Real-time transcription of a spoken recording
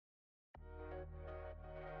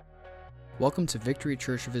Welcome to Victory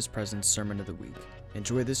Church of His Presence Sermon of the Week.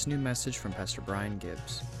 Enjoy this new message from Pastor Brian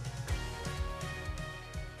Gibbs.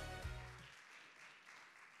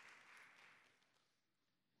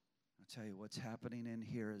 I'll tell you, what's happening in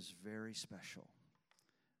here is very special.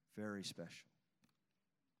 Very special.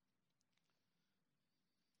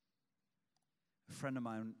 A friend of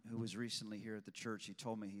mine who was recently here at the church, he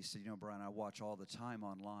told me, he said, Brian, I watch all the time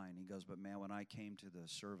online. He goes, but man, when I came to the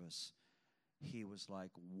service, he was like,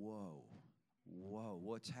 whoa,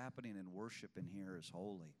 what's happening in worship in here is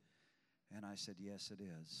holy. And I said, yes, it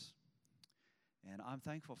is. And I'm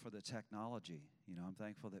thankful for the technology. I'm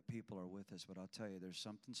thankful that people are with us, but I'll tell you, there's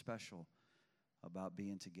something special about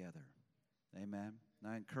being together. Amen.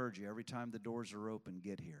 And I encourage you, every time the doors are open,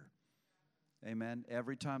 get here. Amen.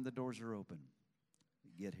 Every time the doors are open,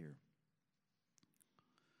 get here.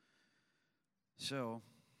 So,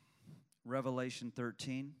 Revelation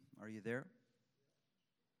 13, are you there?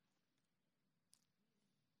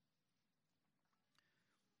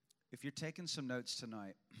 If you're taking some notes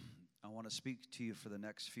tonight, I want to speak to you for the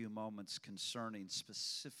next few moments concerning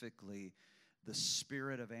specifically the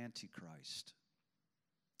spirit of Antichrist.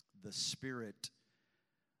 The spirit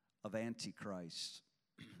of Antichrist.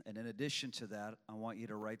 And in addition to that, I want you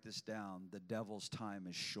to write this down. The devil's time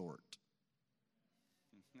is short.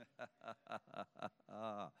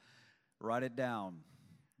 Write it down.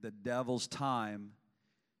 The devil's time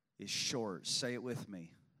is short. Say it with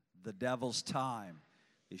me. The devil's time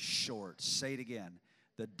is short. Say it again.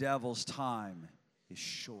 The devil's time is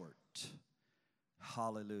short.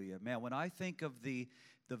 Hallelujah. Man, when I think of the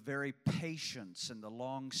very patience and the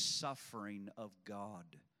long suffering of God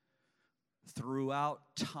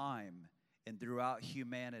throughout time and throughout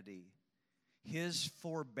humanity, His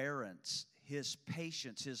forbearance, His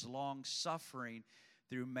patience, His long suffering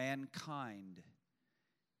through mankind,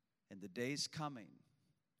 in the days coming,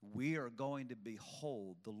 we are going to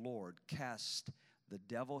behold the Lord cast the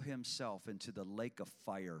devil himself into the lake of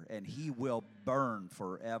fire, and he will burn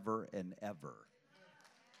forever and ever.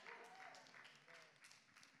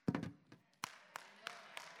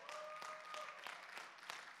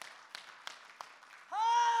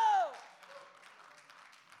 Oh!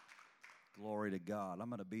 Glory to God. I'm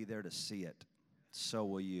going to be there to see it. So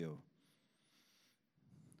will you.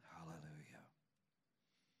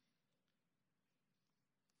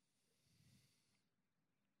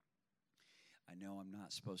 I know I'm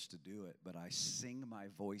not supposed to do it, but I sing my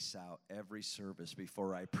voice out every service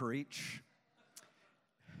before I preach.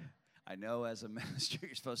 I know as a minister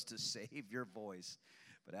you're supposed to save your voice,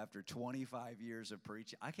 but after 25 years of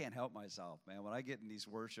preaching, I can't help myself, man. When I get in these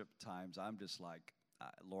worship times, I'm just like,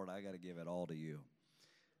 Lord, I got to give it all to you.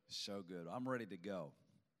 So good. I'm ready to go.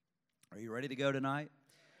 Are you ready to go tonight?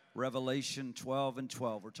 Revelation 12 and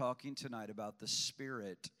 12. We're talking tonight about the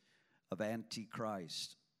spirit of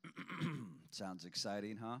Antichrist. Sounds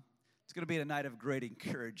exciting, huh? It's going to be a night of great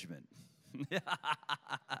encouragement.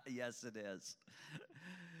 Yes, it is.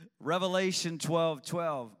 Revelation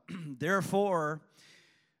 12:12. Therefore,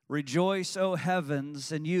 rejoice, O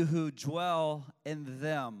heavens, and you who dwell in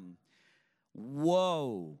them.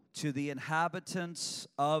 Woe to the inhabitants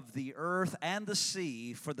of the earth and the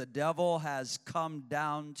sea, for the devil has come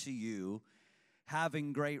down to you,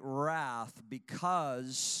 having great wrath,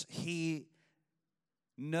 because he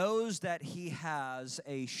knows that he has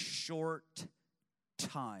a short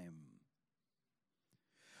time.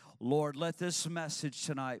 Lord, let this message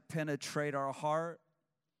tonight penetrate our heart.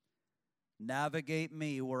 Navigate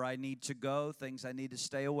me where I need to go, things I need to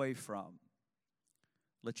stay away from.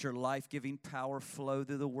 Let your life-giving power flow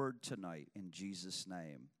through the word tonight in Jesus'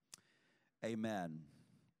 name. Amen.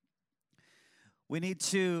 We need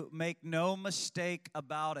to make no mistake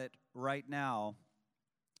about it right now.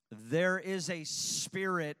 There is a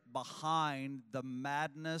spirit behind the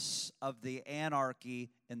madness of the anarchy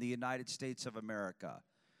in the United States of America.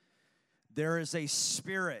 There is a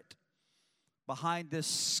spirit behind this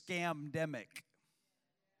scamdemic.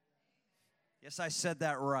 Yes, I said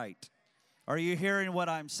that right. Are you hearing what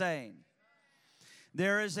I'm saying?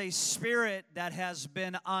 There is a spirit that has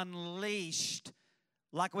been unleashed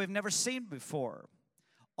like we've never seen before.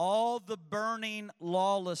 All the burning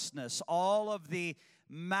lawlessness, all of the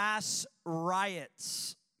mass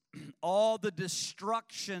riots, all the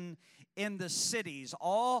destruction in the cities,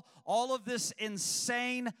 all of this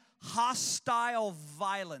insane, hostile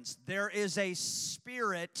violence. There is a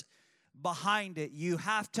spirit behind it. You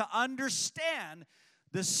have to understand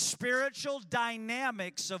the spiritual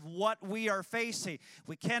dynamics of what we are facing.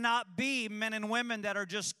 We cannot be men and women that are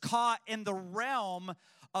just caught in the realm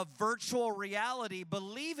of virtual reality,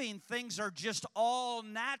 believing things are just all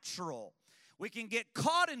natural. We can get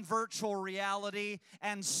caught in virtual reality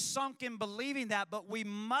and sunk in believing that, but we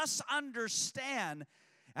must understand,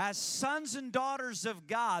 as sons and daughters of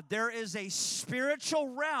God, there is a spiritual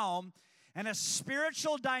realm and a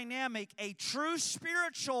spiritual dynamic, a true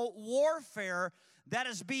spiritual warfare that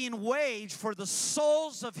is being waged for the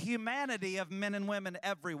souls of humanity, of men and women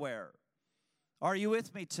everywhere. Are you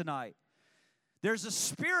with me tonight? There's a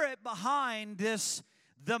spirit behind this,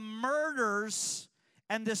 the murders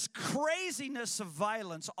and this craziness of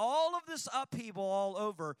violence, all of this upheaval all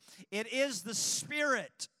over. It is the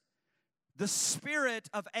spirit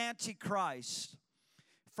of Antichrist.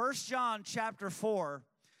 1 John chapter 4,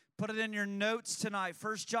 put it in your notes tonight.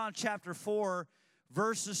 1 John chapter 4,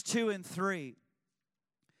 verses 2 and 3.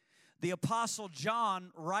 The Apostle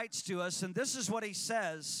John writes to us, and this is what he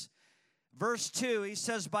says. Verse 2, he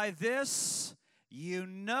says, "By this you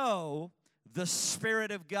know the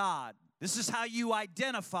Spirit of God." This is how you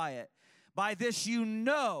identify it. By this you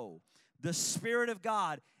know the Spirit of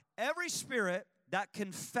God. Every spirit that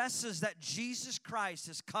confesses that Jesus Christ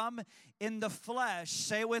has come in the flesh,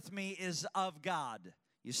 say with me, is of God.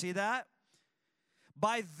 You see that?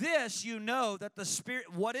 By this you know that the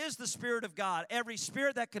Spirit, what is the Spirit of God? Every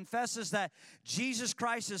spirit that confesses that Jesus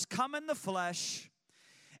Christ has come in the flesh,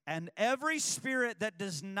 and every spirit that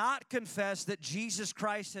does not confess that Jesus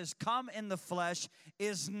Christ has come in the flesh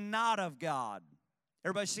is not of God.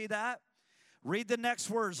 Everybody see that? Read the next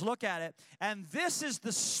words. Look at it. "And this is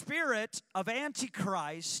the spirit of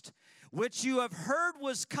Antichrist, which you have heard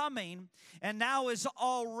was coming, and now is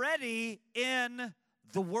already in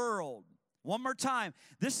the world." One more time.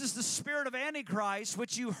 "This is the spirit of Antichrist,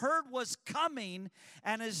 which you heard was coming,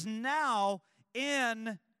 and is now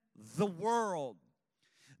in the world."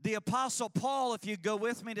 The Apostle Paul, if you go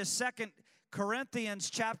with me to 2 Corinthians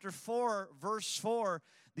chapter 4, verse 4,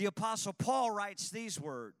 the Apostle Paul writes these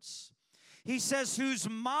words. He says, "Whose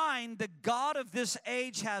mind the God of this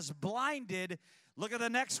age has blinded," look at the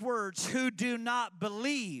next words, "who do not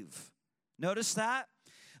believe." Notice that?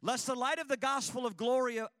 "Lest the light of the gospel of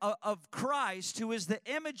glory of Christ, who is the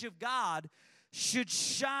image of God, should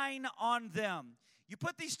shine on them." You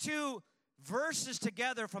put these two verses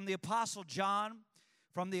together from the Apostle John,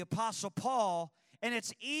 from the Apostle Paul, and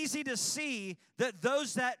it's easy to see that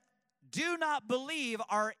those that do not believe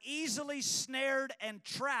are easily snared and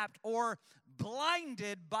trapped or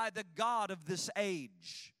blinded by the God of this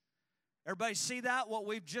age. Everybody see that, what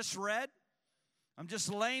we've just read? I'm just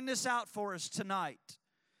laying this out for us tonight.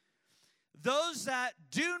 Those that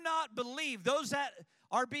do not believe, those that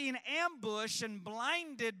are being ambushed and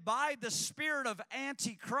blinded by the spirit of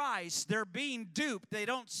Antichrist, they're being duped. They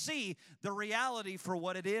don't see the reality for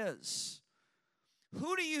what it is.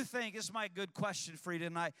 Who do you think, is my good question for you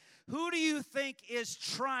tonight, who do you think is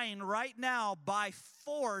trying right now by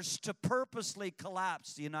force to purposely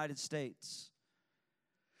collapse the United States?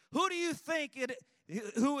 Who do you think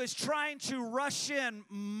who is trying to rush in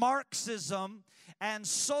Marxism and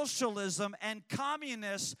socialism and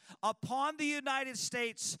communists upon the United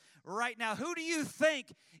States right now? Who do you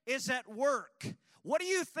think is at work? What do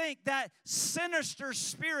you think that sinister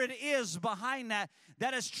spirit is behind that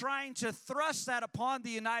is trying to thrust that upon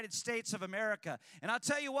the United States of America? And I'll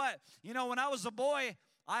tell you what, when I was a boy,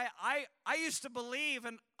 I used to believe,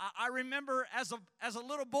 and I remember as a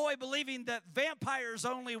little boy believing that vampires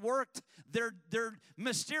only worked their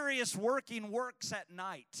mysterious working works at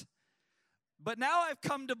night. But now I've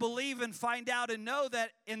come to believe and find out and know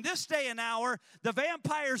that in this day and hour, the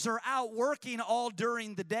vampires are out working all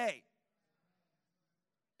during the day.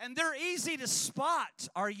 And they're easy to spot.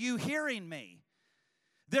 Are you hearing me?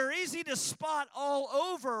 They're easy to spot all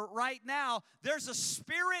over right now. There's a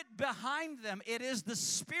spirit behind them. It is the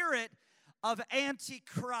spirit of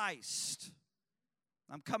Antichrist.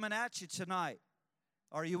 I'm coming at you tonight.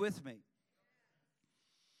 Are you with me?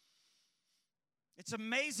 It's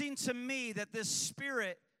amazing to me that this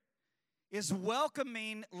spirit is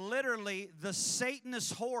welcoming literally the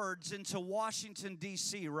Satanist hordes into Washington,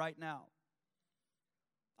 D.C. right now.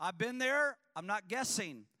 I've been there. I'm not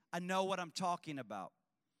guessing. I know what I'm talking about.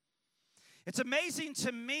 It's amazing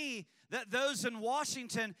to me that those in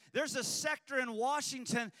Washington, there's a sector in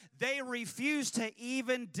Washington, they refuse to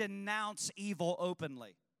even denounce evil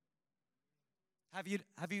openly. Have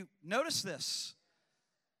you noticed this?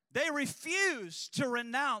 They refuse to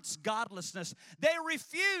renounce godlessness. They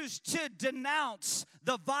refuse to denounce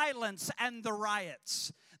the violence and the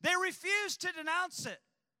riots. They refuse to denounce it.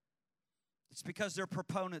 It's because they're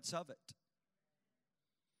proponents of it.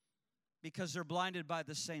 Because they're blinded by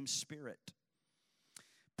the same spirit.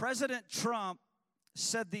 President Trump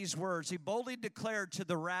said these words. He boldly declared to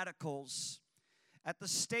the radicals at the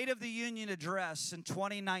State of the Union address in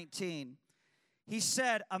 2019, he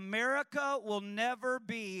said, America will never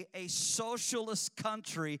be a socialist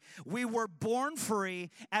country. We were born free,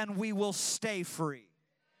 and we will stay free.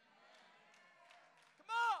 Come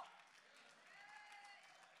on.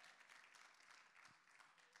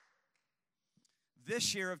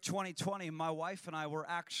 This year of 2020, my wife and I were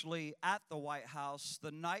actually at the White House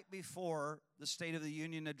the night before the State of the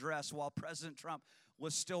Union address while President Trump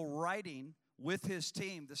was still writing with his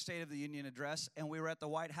team the State of the Union address, and we were at the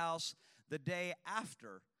White House the day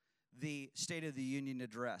after the State of the Union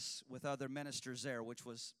address with other ministers there, which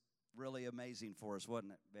was really amazing for us,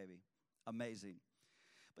 wasn't it, baby? Amazing.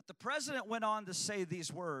 But the president went on to say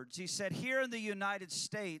these words. He said, here in the United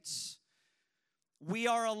States, we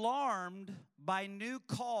are alarmed by new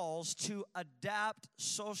calls to adapt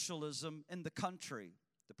socialism in the country,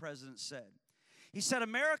 the president said. He said,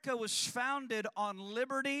 America was founded on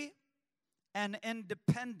liberty and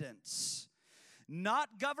independence,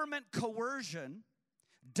 not government coercion,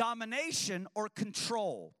 domination, or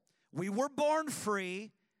control. We were born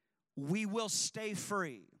free. We will stay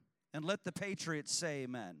free. And let the patriots say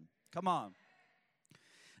amen. Come on.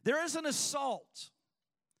 There is an assault.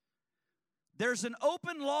 There's an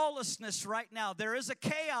open lawlessness right now. There is a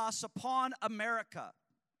chaos upon America.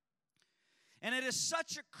 And it is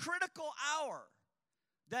such a critical hour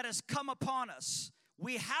that has come upon us.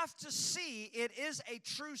 We have to see it is a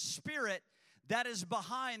true spirit that is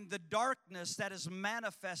behind the darkness that is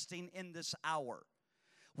manifesting in this hour.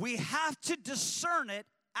 We have to discern it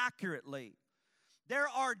accurately. There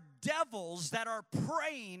are devils that are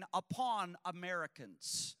preying upon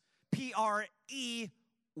Americans. Preying.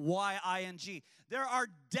 There are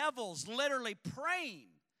devils literally preying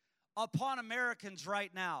upon Americans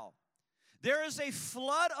right now. There is a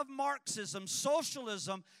flood of Marxism,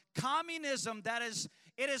 socialism, communism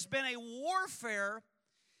it has been a warfare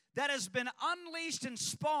that has been unleashed and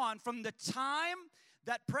spawned from the time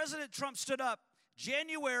that President Trump stood up.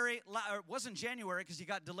 It wasn't January because he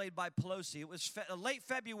got delayed by Pelosi. It was late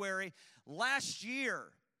February last year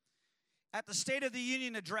at the State of the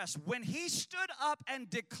Union address. When he stood up and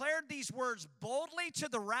declared these words boldly to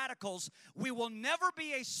the radicals, we will never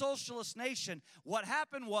be a socialist nation. What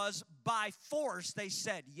happened was, by force, they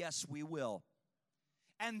said, yes, we will.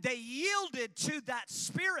 And they yielded to that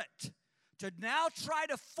spirit to now try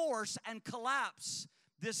to force and collapse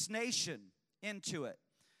this nation into it.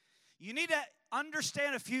 You need to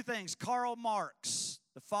understand a few things. Karl Marx,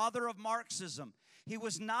 the father of Marxism, he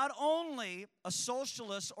was not only a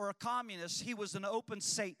socialist or a communist, he was an open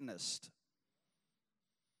Satanist.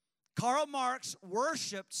 Karl Marx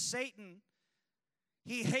worshiped Satan.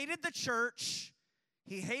 He hated the church.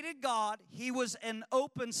 He hated God. He was an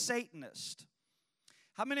open Satanist.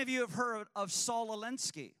 How many of you have heard of Saul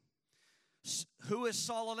Alinsky? Who is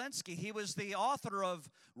Saul Alinsky? He was the author of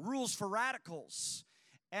Rules for Radicals.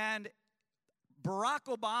 And Barack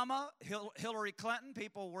Obama, Hillary Clinton,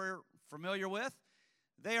 people we're familiar with,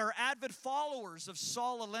 they are avid followers of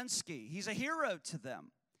Saul Alinsky. He's a hero to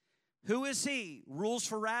them. Who is he? Rules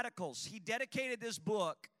for Radicals. He dedicated this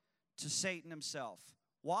book to Satan himself.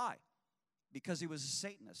 Why? Because he was a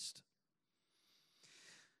Satanist.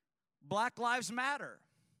 Black Lives Matter,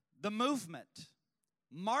 the movement,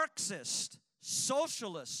 Marxist,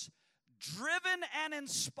 socialist, driven and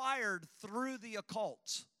inspired through the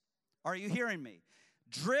occult. Are you hearing me?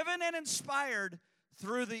 Driven and inspired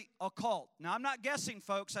through the occult. Now, I'm not guessing,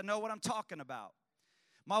 folks. I know what I'm talking about.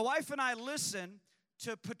 My wife and I listened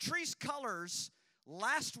to Patrisse Cullors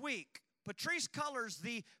last week. Patrisse Cullors,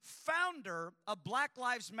 the founder of Black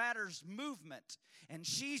Lives Matter's movement. And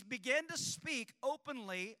she began to speak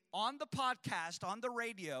openly on the podcast, on the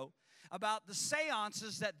radio, about the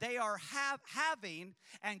seances that they are having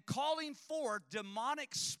and calling forth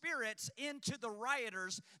demonic spirits into the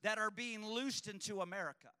rioters that are being loosed into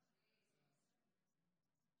America.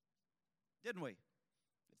 Didn't we?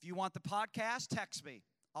 If you want the podcast, text me.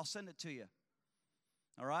 I'll send it to you.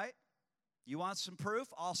 All right? You want some proof?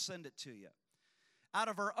 I'll send it to you. Out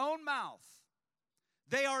of her own mouth,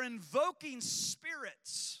 they are invoking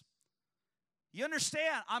spirits. You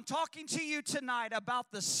understand? I'm talking to you tonight about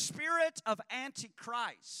the spirit of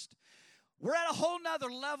Antichrist. We're at a whole nother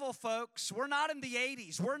level, folks. We're not in the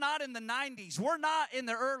 80s. We're not in the 90s. We're not in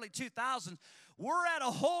the early 2000s. We're at a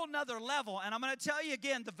whole nother level. And I'm going to tell you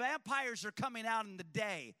again, the vampires are coming out in the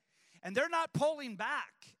day. And they're not pulling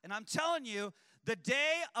back. And I'm telling you, the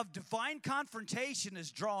day of divine confrontation is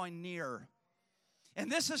drawing near.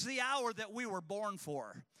 And this is the hour that we were born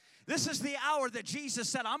for. This is the hour that Jesus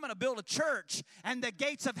said, I'm going to build a church, and the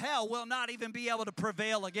gates of hell will not even be able to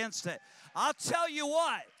prevail against it. I'll tell you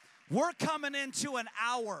what, We're coming into an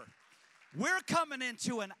hour. We're coming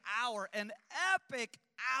into an hour, an epic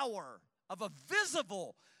hour of a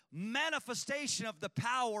visible manifestation of the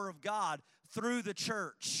power of God through the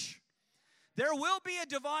church. There will be a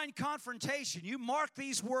divine confrontation. You mark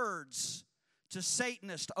these words to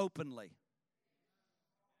Satanists openly.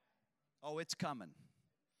 Oh, it's coming.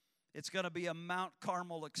 It's going to be a Mount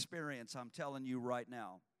Carmel experience, I'm telling you right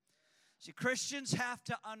now. See, Christians have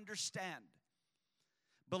to understand.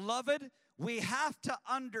 Beloved, we have to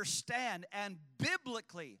understand and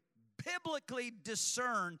biblically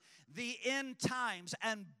discern the end times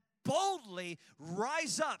and boldly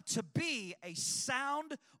rise up to be a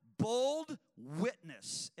sound, bold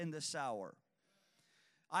witness in this hour.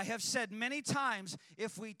 I have said many times,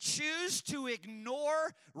 if we choose to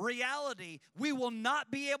ignore reality, we will not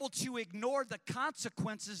be able to ignore the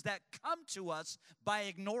consequences that come to us by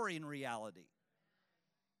ignoring reality.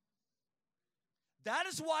 That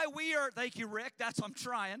is why we are, thank you, Rick, I'm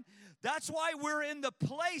trying. That's why we're in the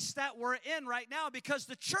place that we're in right now, because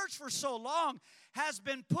the church for so long has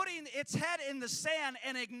been putting its head in the sand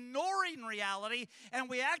and ignoring reality,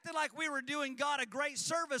 and we acted like we were doing God a great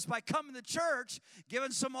service by coming to church,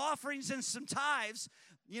 giving some offerings and some tithes,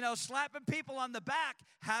 slapping people on the back,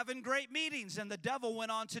 having great meetings, and the devil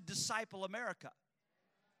went on to disciple America.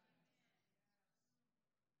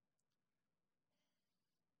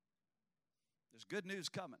 There's good news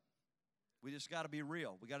coming. We just got to be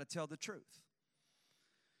real. We got to tell the truth.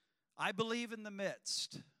 I believe in the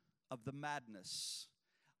midst of the madness,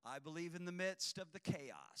 I believe in the midst of the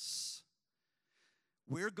chaos,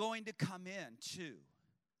 we're going to come into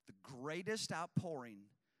the greatest outpouring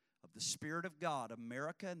of the Spirit of God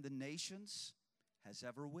America and the nations has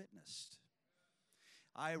ever witnessed.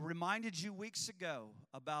 I reminded you weeks ago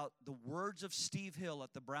about the words of Steve Hill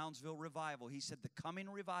at the Brownsville revival. He said the coming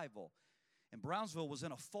revival, and Brownsville was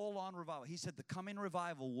in a full-on revival. He said the coming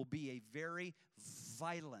revival will be a very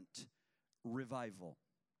violent revival.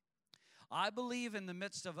 I believe in the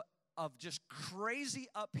midst of just crazy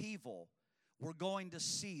upheaval, we're going to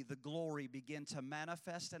see the glory begin to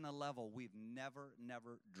manifest in a level we've never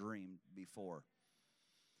dreamed before.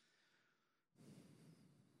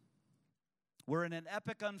 We're in an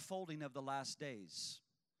epic unfolding of the last days.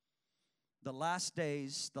 The last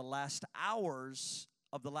days, the last hours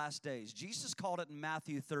of the last days. Jesus called it in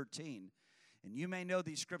Matthew 13. And you may know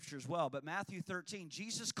these scriptures well, but Matthew 13,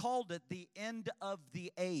 Jesus called it the end of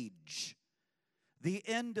the age. The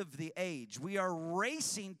end of the age. We are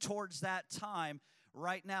racing towards that time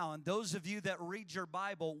right now. And those of you that read your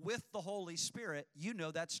Bible with the Holy Spirit, you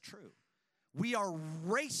know that's true. We are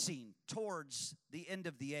racing towards the end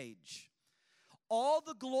of the age. All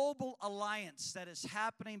the global alliance that is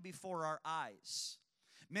happening before our eyes.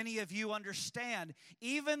 Many of you understand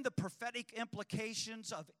even the prophetic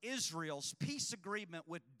implications of Israel's peace agreement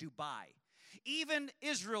with Dubai. Even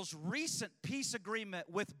Israel's recent peace agreement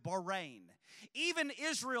with Bahrain. Even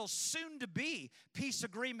Israel's soon-to-be peace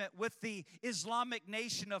agreement with the Islamic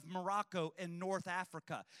nation of Morocco in North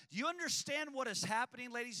Africa. Do you understand what is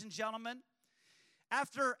happening, ladies and gentlemen?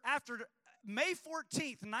 After May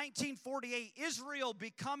 14th, 1948, Israel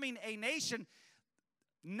becoming a nation,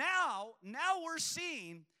 now we're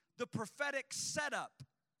seeing the prophetic setup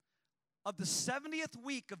of the 70th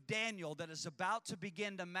week of Daniel that is about to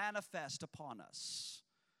begin to manifest upon us.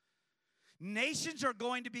 Nations are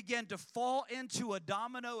going to begin to fall into a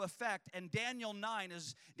domino effect, and Daniel 9,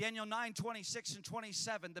 26 and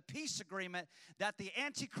 27, the peace agreement that the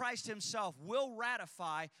Antichrist himself will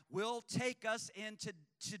ratify, will take us into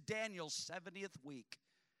Daniel's 70th week,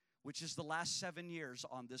 which is the last 7 years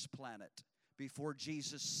on this planet before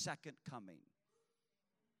Jesus' second coming.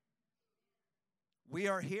 We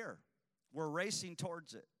are here. We're racing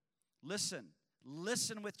towards it. Listen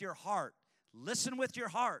with your heart. Listen with your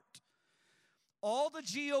heart. All the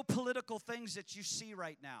geopolitical things that you see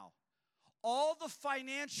right now, all the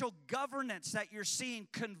financial governance that you're seeing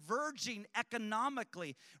converging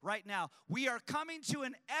economically right now, we are coming to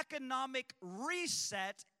an economic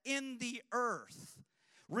reset in the earth.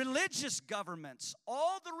 Religious governments,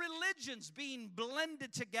 all the religions being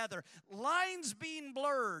blended together, lines being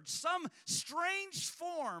blurred, some strange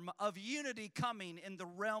form of unity coming in the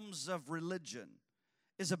realms of religion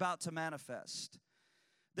is about to manifest.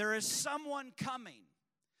 There is someone coming.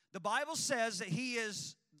 The Bible says that he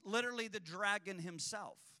is literally the dragon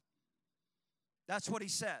himself. That's what he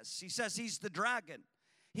says. He says he's the dragon.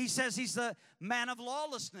 He says he's the man of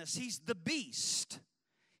lawlessness. He's the beast.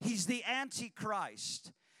 He's the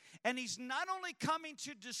Antichrist. And he's not only coming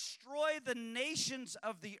to destroy the nations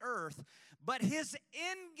of the earth, but his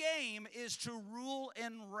end game is to rule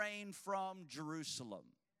and reign from Jerusalem.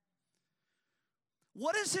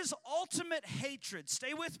 What is his ultimate hatred?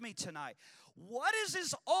 Stay with me tonight. What is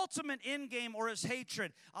his ultimate end game or his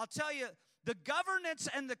hatred? I'll tell you, the governance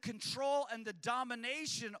and the control and the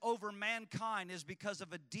domination over mankind is because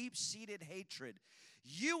of a deep-seated hatred.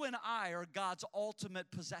 You and I are God's ultimate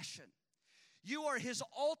possession. You are his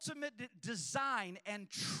ultimate design and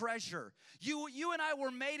treasure. You and I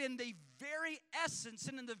were made in the very essence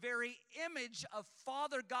and in the very image of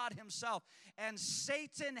Father God himself. And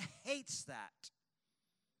Satan hates that.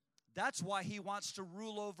 That's why he wants to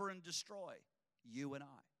rule over and destroy you and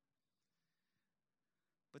I.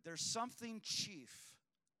 But there's something chief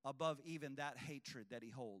above even that hatred that he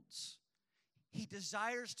holds. He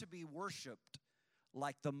desires to be worshiped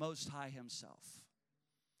like the Most High himself.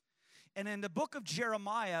 And in the book of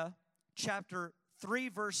Jeremiah, chapter 3,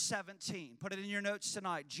 verse 17, put it in your notes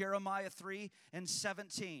tonight, Jeremiah 3 and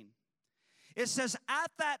 17. It says,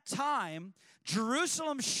 at that time,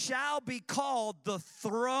 Jerusalem shall be called the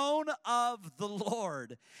throne of the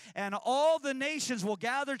Lord, and all the nations will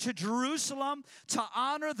gather to Jerusalem to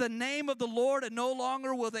honor the name of the Lord, and no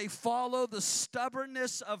longer will they follow the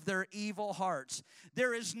stubbornness of their evil hearts.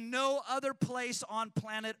 There is no other place on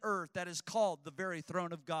planet Earth that is called the very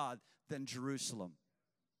throne of God than Jerusalem.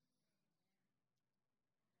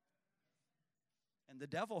 And the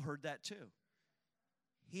devil heard that too.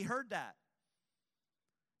 He heard that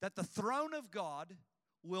the throne of God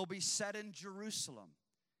will be set in Jerusalem.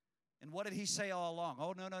 And what did he say all along?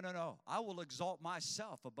 Oh, no. I will exalt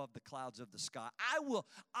myself above the clouds of the sky. I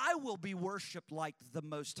will be worshiped like the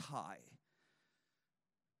Most High.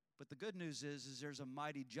 But the good news is there's a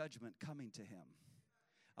mighty judgment coming to him.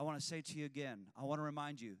 I want to say to you again, I want to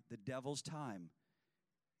remind you, the devil's time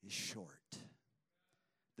is short.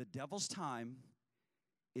 The devil's time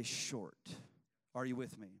is short. Are you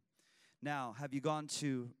with me? Now, have you gone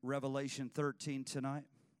to Revelation 13 tonight?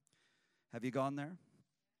 Have you gone there?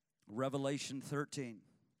 Revelation 13.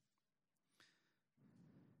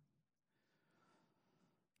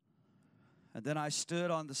 And then I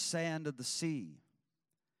stood on the sand of the sea.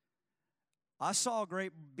 I saw a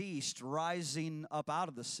great beast rising up out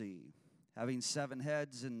of the sea, having 7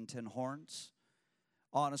 heads and 10 horns.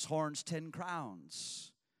 On his horns 10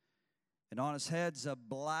 crowns. And on his heads a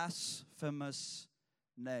blasphemous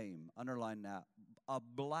name. Underline that. A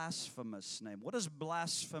blasphemous name. What does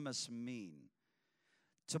blasphemous mean?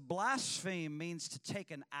 To blaspheme means to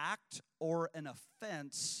take an act or an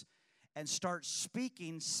offense and start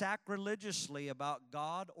speaking sacrilegiously about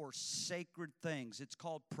God or sacred things. It's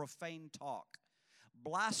called profane talk.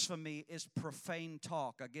 Blasphemy is profane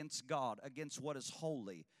talk against God, against what is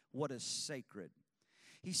holy, what is sacred.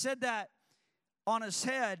 He said that on his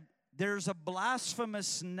head there's a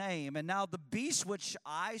blasphemous name. And now the beast which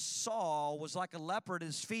I saw was like a leopard.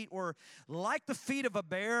 His feet were like the feet of a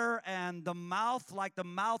bear, and the mouth like the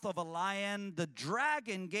mouth of a lion. The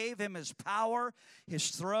dragon gave him his power,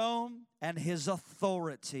 his throne, and his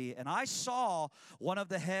authority. And I saw one of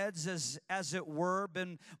the heads, as it were,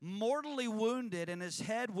 been mortally wounded, and his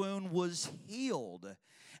head wound was healed.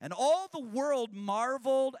 And all the world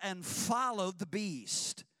marveled and followed the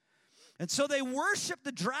beast. And so they worshiped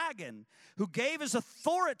the dragon who gave his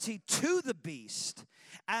authority to the beast.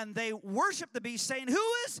 And they worshiped the beast, saying, who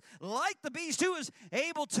is like the beast? Who is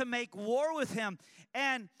able to make war with him?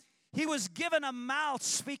 And he was given a mouth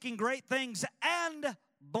speaking great things and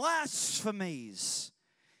blasphemies.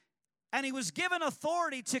 And he was given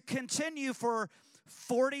authority to continue for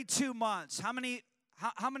 42 months. How many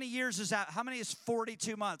years is that? How many is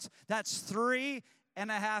 42 months? That's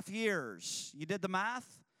 3.5 years. You did the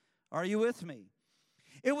math? Are you with me?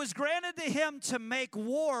 It was granted to him to make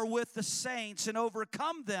war with the saints and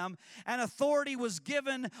overcome them, and authority was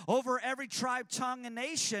given over every tribe, tongue, and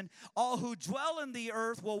nation. All who dwell in the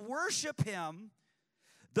earth will worship him.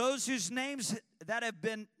 Those whose names that have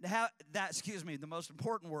been, the most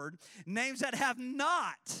important word, names that have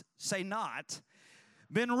not, say not,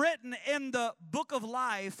 been written in the book of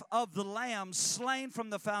life of the Lamb slain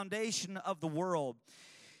from the foundation of the world.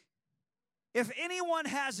 If anyone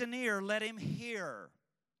has an ear, let him hear.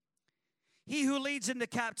 He who leads into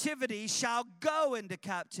captivity shall go into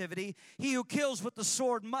captivity. He who kills with the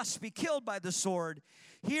sword must be killed by the sword.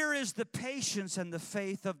 Here is the patience and the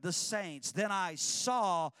faith of the saints. Then I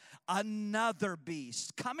saw another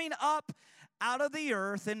beast coming up out of the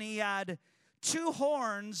earth, and he had 2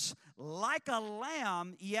 horns like a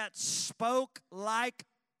lamb, yet spoke like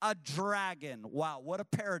a dragon. Wow, what a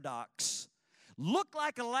paradox. Looked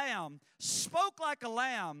like a lamb, spoke like a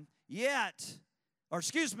lamb, looked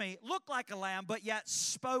like a lamb, but yet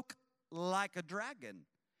spoke like a dragon.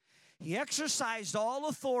 He exercised all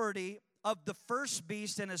authority of the first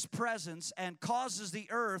beast in his presence, and causes the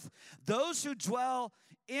earth, those who dwell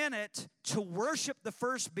in it, to worship the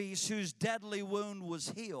first beast whose deadly wound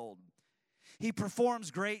was healed. He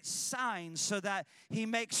performs great signs so that he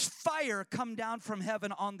makes fire come down from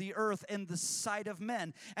heaven on the earth in the sight of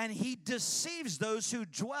men. And he deceives those who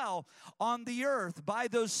dwell on the earth by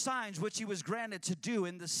those signs which he was granted to do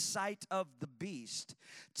in the sight of the beast,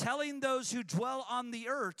 telling those who dwell on the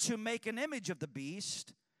earth to make an image of the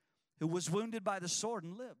beast who was wounded by the sword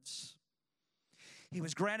and lives. He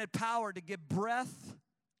was granted power to give breath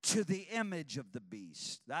to the image of the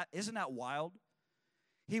beast. Isn't that wild?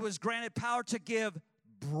 He was granted power to give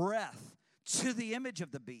breath to the image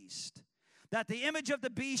of the beast, that the image of the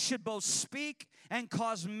beast should both speak and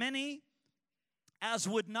cause many as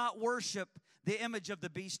would not worship the image of the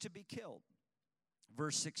beast to be killed.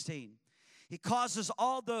 Verse 16, he causes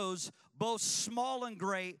all those, both small and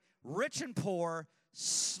great, rich and poor,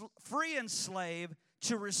 free and slave,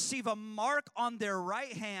 to receive a mark on their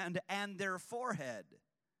right hand and their forehead,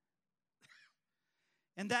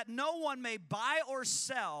 and that no one may buy or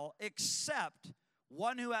sell except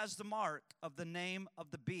one who has the mark of the name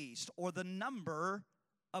of the beast or the number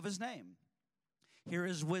of his name. Here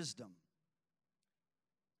is wisdom.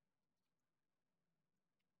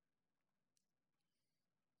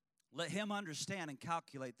 Let him understand and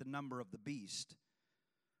calculate the number of the beast,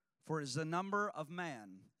 for it is the number of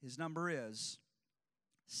man. His number is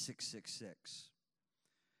 666.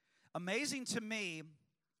 Amazing to me,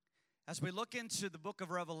 as we look into the book of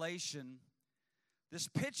Revelation, this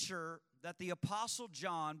picture that the Apostle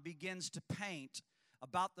John begins to paint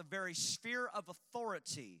about the very sphere of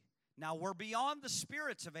authority. Now, we're beyond the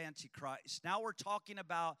spirits of Antichrist. Now we're talking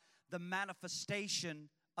about the manifestation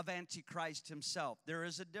of Antichrist himself. There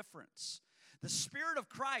is a difference. The Spirit of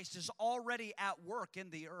Christ is already at work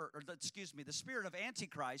in the earth, the Spirit of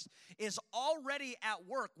Antichrist is already at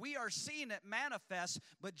work. We are seeing it manifest,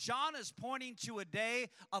 but John is pointing to a day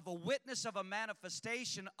of a witness of a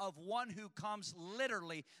manifestation of one who comes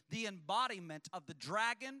literally the embodiment of the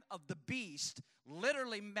dragon, of the beast,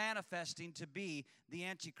 literally manifesting to be the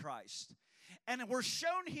Antichrist. And we're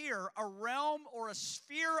shown here a realm or a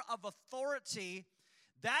sphere of authority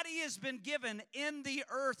that he has been given in the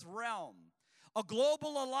earth realm. A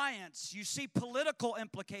global alliance. You see political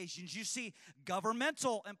implications. You see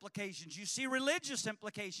governmental implications. You see religious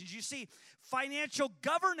implications. You see financial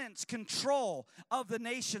governance control of the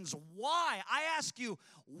nations. Why? I ask you,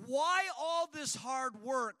 why all this hard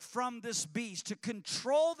work from this beast to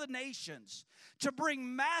control the nations, to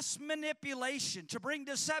bring mass manipulation, to bring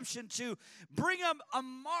deception, to bring a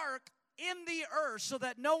mark in the earth so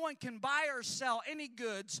that no one can buy or sell any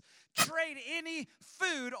goods, trade any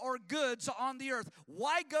food or goods on the earth?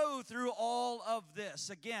 Why go through all of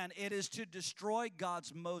this? Again, it is to destroy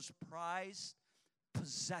God's most prized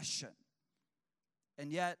possession.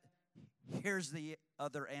 And yet, here's the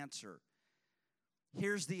other answer.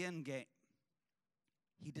 Here's the end game.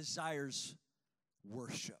 He desires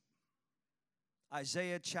worship.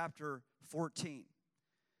 Isaiah chapter 14.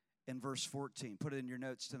 In verse 14. Put it in your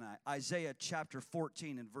notes tonight. Isaiah chapter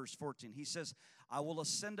 14 and verse 14. He says, I will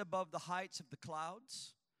ascend above the heights of the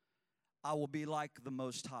clouds. I will be like the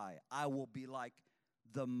Most High. I will be like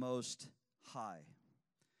the Most High.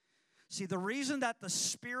 See, the reason that the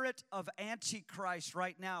spirit of Antichrist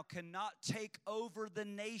right now cannot take over the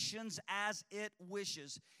nations as it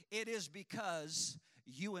wishes, it is because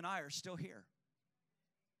you and I are still here.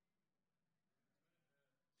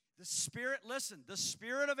 The spirit, listen, the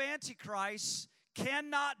spirit of Antichrist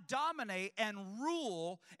cannot dominate and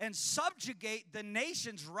rule and subjugate the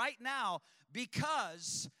nations right now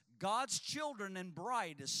because God's children and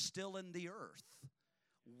bride is still in the earth.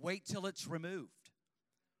 Wait till it's removed.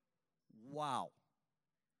 Wow.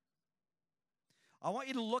 I want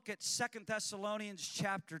you to look at 2 Thessalonians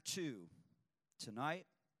chapter 2 tonight.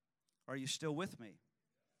 Are you still with me?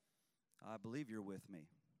 I believe you're with me.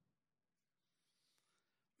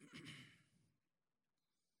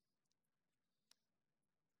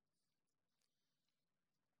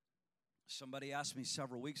 Somebody asked me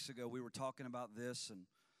several weeks ago, we were talking about this and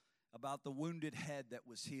about the wounded head that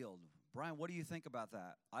was healed. Brian, what do you think about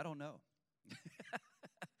that? I don't know.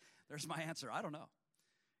 There's my answer. I don't know.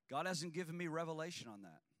 God hasn't given me revelation on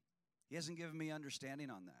that. He hasn't given me understanding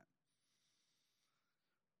on that.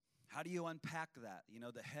 How do you unpack that? You know,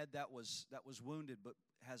 the head that was wounded but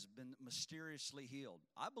has been mysteriously healed.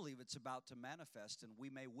 I believe it's about to manifest and we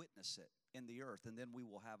may witness it in the earth and then we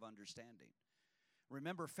will have understanding.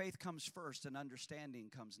 Remember, faith comes first and understanding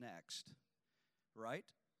comes next, right?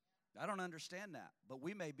 I don't understand that. But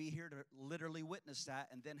we may be here to literally witness that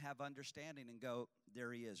and then have understanding and go,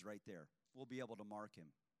 there he is right there. We'll be able to mark him.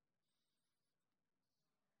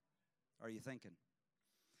 Are you thinking?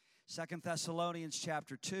 2 Thessalonians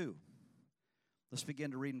chapter 2. Let's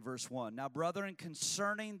begin to read in verse 1. Now, brethren,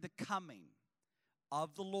 concerning the coming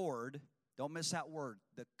of the Lord, don't miss that word,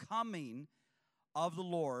 the coming of the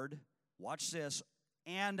Lord, watch this,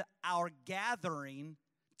 and our gathering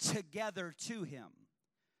together to him.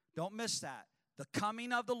 Don't miss that. The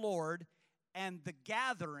coming of the Lord and the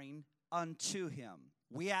gathering unto him.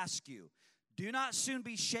 We ask you, do not soon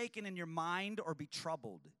be shaken in your mind or be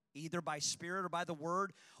troubled, either by spirit or by the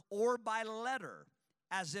word or by letter,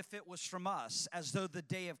 as if it was from us, as though the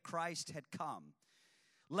day of Christ had come.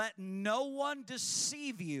 Let no one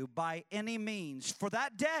deceive you by any means. For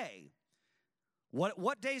that day,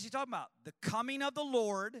 what day is he talking about? The coming of the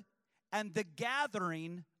Lord and the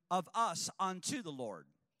gathering of us unto the Lord.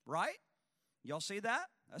 Right? Y'all see that?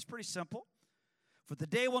 That's pretty simple. For the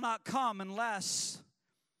day will not come unless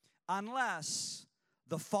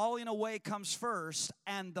the falling away comes first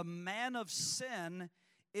and the man of sin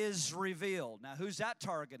is revealed. Now, who's that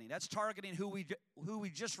targeting? That's targeting who we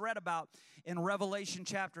just read about in Revelation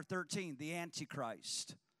chapter 13, the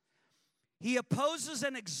Antichrist. He opposes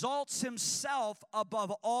and exalts himself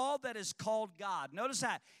above all that is called God. Notice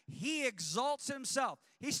that. He exalts himself.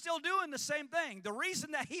 He's still doing the same thing. The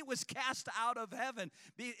reason that he was cast out of heaven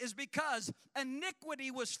is because iniquity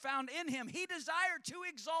was found in him. He desired to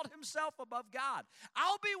exalt himself above God.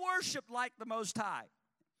 I'll be worshiped like the Most High.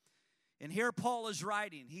 And here Paul is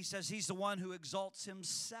writing. He says he's the one who exalts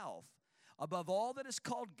himself above all that is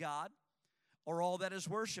called God or all that is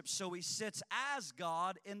worshiped. So he sits as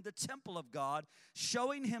God in the temple of God,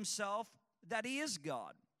 showing himself that he is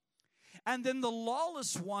God. And then the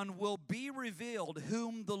lawless one will be revealed,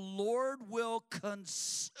 whom the Lord will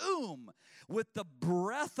consume with the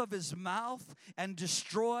breath of his mouth and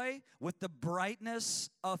destroy with the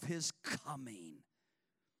brightness of his coming.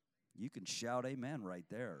 You can shout amen right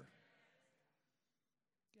there.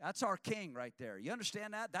 That's our king right there. You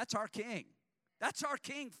understand that? That's our king. That's our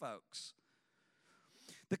king, folks.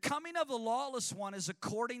 The coming of the lawless one is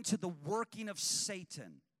according to the working of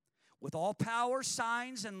Satan, with all power,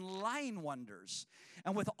 signs, and lying wonders,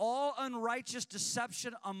 and with all unrighteous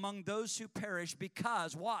deception among those who perish,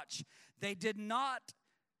 because, watch, they did not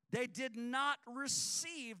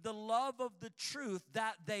receive the love of the truth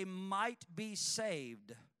that they might be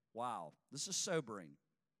saved. Wow, this is sobering.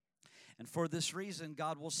 And for this reason,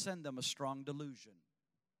 God will send them a strong delusion.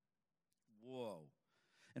 Whoa.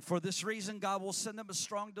 And for this reason, God will send them a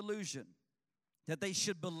strong delusion, that they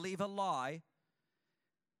should believe a lie,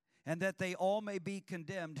 and that they all may be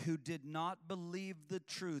condemned who did not believe the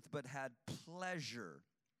truth, but had pleasure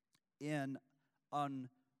in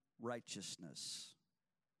unrighteousness.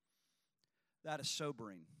 That is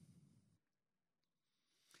sobering.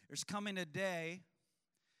 There's coming a day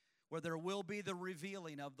where there will be the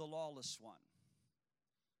revealing of the lawless one.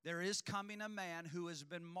 There is coming a man who has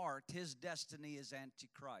been marked. His destiny is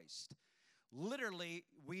Antichrist. Literally,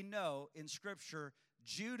 we know in Scripture,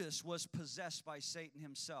 Judas was possessed by Satan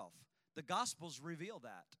himself. The Gospels reveal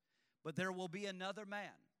that. But there will be another man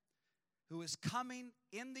who is coming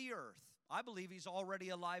in the earth. I believe he's already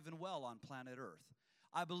alive and well on planet Earth.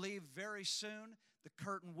 I believe very soon the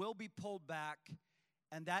curtain will be pulled back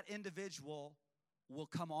and that individual will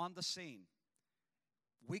come on the scene.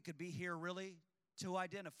 We could be here really to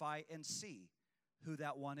identify and see who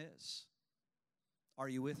that one is. Are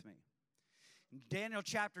you with me? In Daniel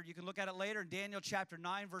chapter, you can look at it later, in Daniel chapter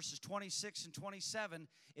 9, verses 26 and 27,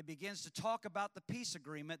 it begins to talk about the peace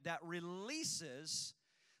agreement that releases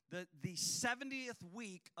the 70th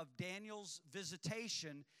week of Daniel's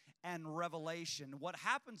visitation and revelation. What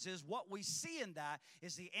happens is, what we see in that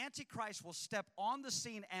is the Antichrist will step on the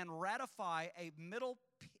scene and ratify a Middle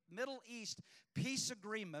East peace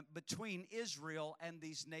agreement between Israel and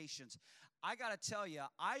these nations. I got to tell you,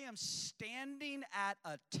 I am standing at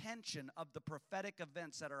attention of the prophetic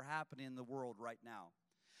events that are happening in the world right now.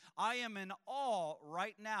 I am in awe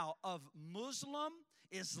right now of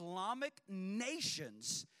Islamic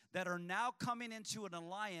nations that are now coming into an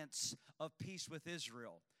alliance of peace with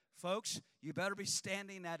Israel. Folks, you better be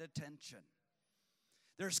standing at attention.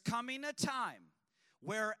 There's coming a time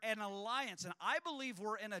where an alliance, and I believe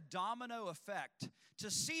we're in a domino effect,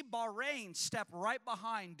 to see Bahrain step right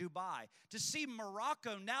behind Dubai, to see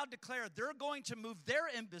Morocco now declare they're going to move their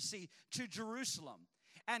embassy to Jerusalem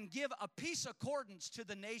and give a peace accordance to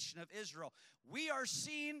the nation of Israel. We're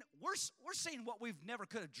seeing what we've never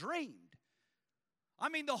could have dreamed. I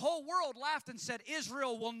mean, the whole world laughed and said,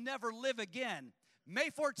 Israel will never live again. May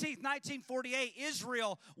 14th, 1948,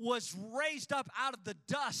 Israel was raised up out of the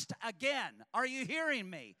dust again. Are you hearing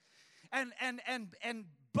me? And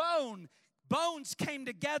bones came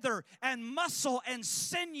together, and muscle and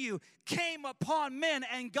sinew came upon men,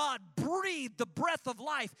 and God breathed the breath of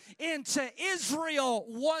life into Israel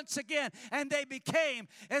once again. And they became,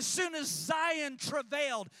 as soon as Zion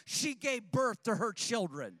travailed, she gave birth to her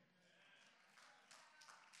children.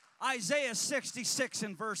 Isaiah 66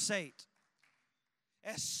 and verse 8.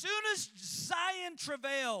 As soon as Zion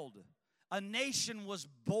travailed, a nation was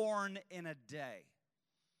born in a day.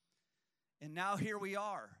 And now here we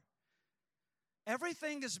are.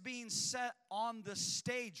 Everything is being set on the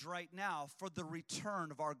stage right now for the return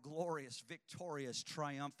of our glorious, victorious,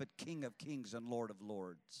 triumphant King of Kings and Lord of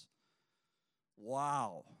Lords.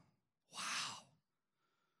 Wow. Wow.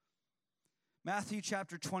 Matthew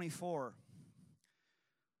chapter 24.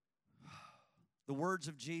 The words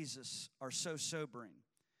of Jesus are so sobering.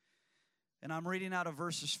 And I'm reading out of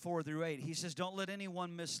verses 4 through 8. He says, "Don't let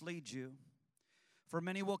anyone mislead you. For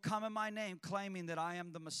many will come in my name, claiming that I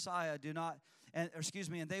am the Messiah. And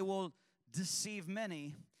they will deceive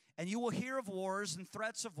many. And you will hear of wars and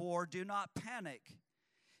threats of war. Do not panic.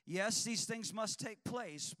 Yes, these things must take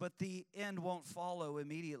place, but the end won't follow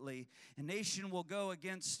immediately. And nation will go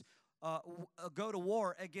to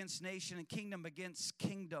war against nation, and kingdom against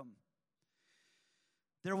kingdom.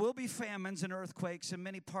 There will be famines and earthquakes in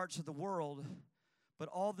many parts of the world, but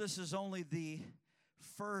all this is only the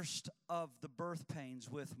first of the birth pains,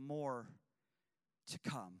 with more to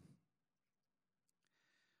come."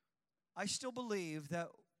 I still believe that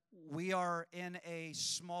we are in a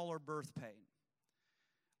smaller birth pain.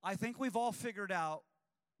 I think we've all figured out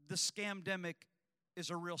the scamdemic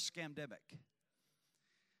is a real scamdemic.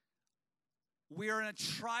 We are in a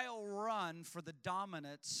trial run for the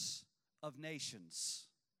dominance of nations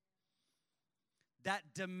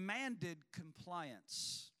that demanded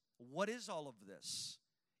compliance. What is all of this?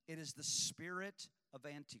 It is the spirit of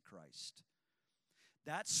Antichrist.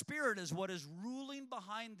 That spirit is what is ruling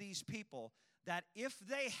behind these people, that if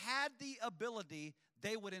they had the ability,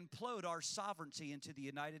 they would implode our sovereignty into the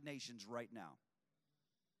United Nations right now.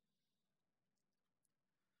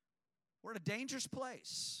 We're in a dangerous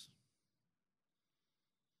place.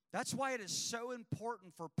 That's why it is so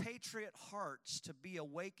important for patriot hearts to be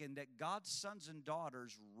awakened, that God's sons and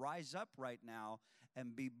daughters rise up right now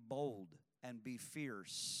and be bold and be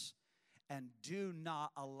fierce, and do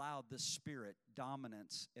not allow the spirit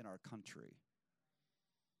dominance in our country.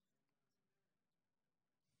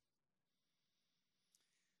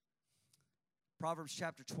 Proverbs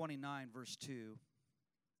chapter 29, verse 2,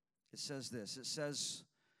 it says this. It says,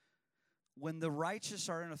 "When the righteous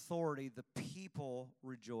are in authority, the people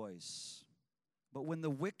rejoice. But when the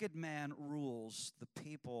wicked man rules, the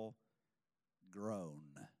people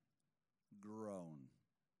groan." Groan.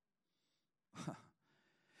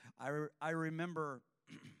 I remember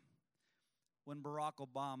when Barack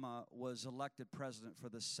Obama was elected president for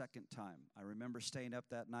the second time. I remember staying up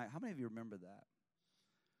that night. How many of you remember that?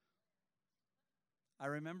 I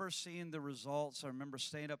remember seeing the results. I remember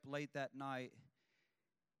staying up late that night.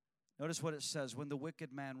 Notice what it says. When the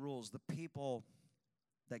wicked man rules, the people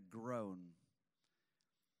that groan.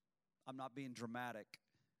 I'm not being dramatic.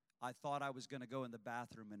 I thought I was going to go in the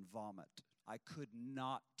bathroom and vomit. I could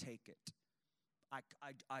not take it.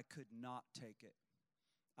 I could not take it.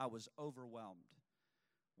 I was overwhelmed.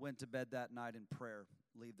 Went to bed that night in prayer.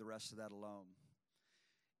 Leave the rest of that alone.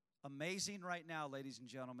 Amazing right now, ladies and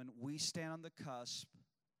gentlemen, we stand on the cusp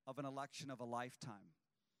of an election of a lifetime.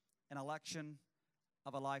 An election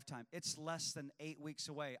of a lifetime. It's less than 8 weeks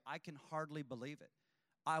away. I can hardly believe it.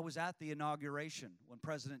 I was at the inauguration when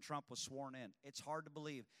President Trump was sworn in. It's hard to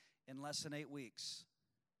believe. In less than 8 weeks,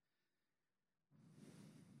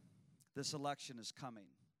 this election is coming.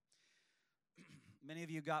 Many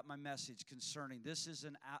of you got my message concerning this is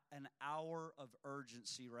an hour of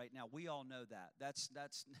urgency right now. We all know that. That's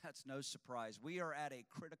no surprise. We are at a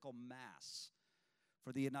critical mass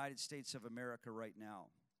for the United States of America right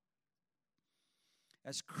now.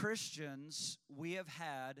 As Christians, we have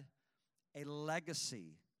had a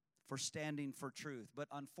legacy for standing for truth, but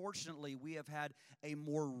unfortunately, we have had a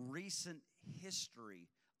more recent history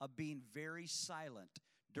of being very silent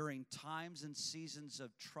during times and seasons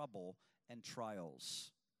of trouble and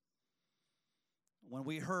trials. When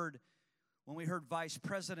we heard Vice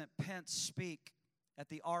President Pence speak at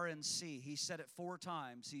the RNC, he said it 4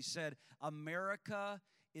 times. He said, America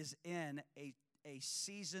is in a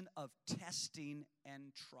season of testing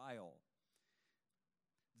and trial.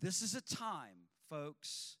 This is a time,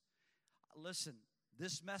 folks. Listen,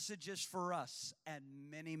 this message is for us and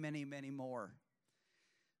many, many, many more.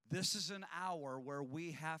 This is an hour where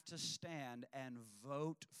we have to stand and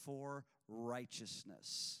vote for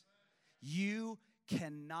righteousness. You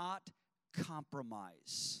cannot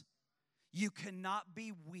compromise. You cannot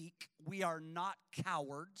be weak. We are not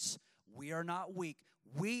cowards. We are not weak.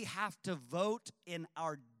 We have to vote in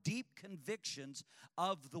our deep convictions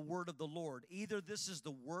of the word of the Lord. Either this is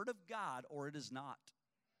the word of God or it is not.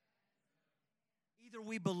 Either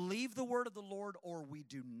we believe the word of the Lord or we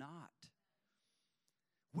do not.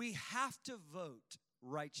 We have to vote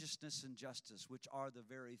righteousness and justice, which are the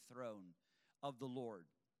very throne of the Lord.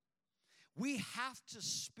 We have to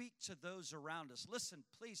speak to those around us. Listen,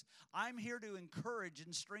 please, I'm here to encourage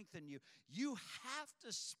and strengthen you. You have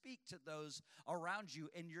to speak to those around you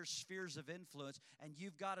in your spheres of influence, and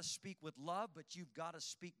you've got to speak with love, but you've got to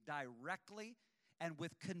speak directly and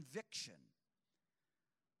with conviction.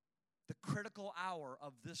 The critical hour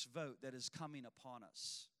of this vote that is coming upon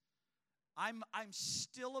us. I'm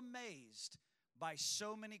still amazed by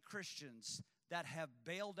so many Christians that have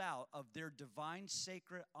bailed out of their divine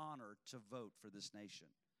sacred honor to vote for this nation.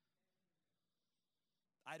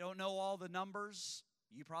 I don't know all the numbers.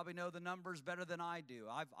 You probably know the numbers better than I do.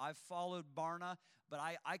 I've followed Barna, but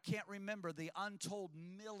I can't remember the untold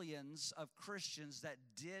millions of Christians that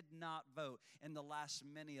did not vote in the last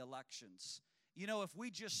many elections. You know, if we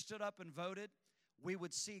just stood up and voted, we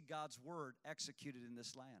would see God's word executed in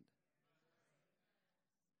this land.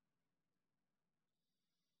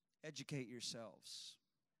 Educate yourselves.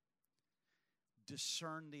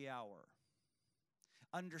 Discern the hour.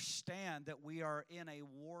 Understand that we are in a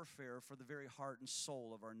warfare for the very heart and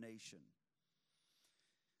soul of our nation.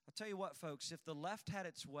 I'll tell you what, folks, if the left had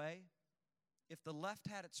its way,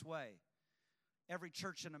 every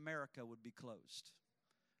church in America would be closed.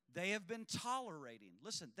 They have been tolerating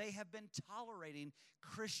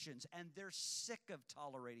Christians, and they're sick of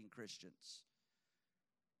tolerating Christians.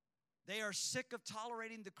 They are sick of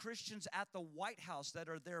tolerating the Christians at the White House that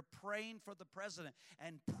are there praying for the president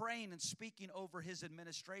and praying and speaking over his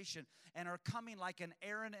administration and are coming like an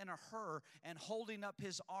Aaron and a Hur and holding up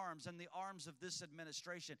his arms and the arms of this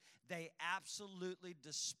administration. They absolutely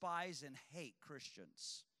despise and hate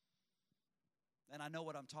Christians. And I know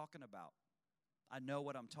what I'm talking about.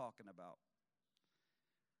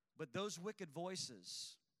 But those wicked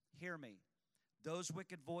voices, hear me, those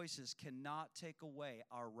wicked voices cannot take away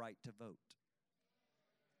our right to vote.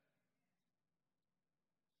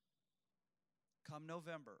 Come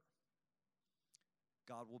November,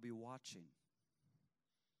 God will be watching.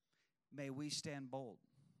 May we stand bold.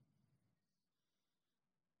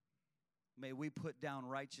 May we put down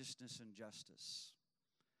righteousness and justice.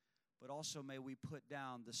 But also may we put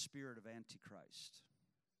down the spirit of Antichrist.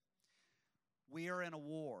 We are in a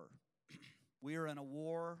war. We are in a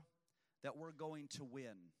war that we're going to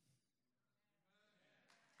win.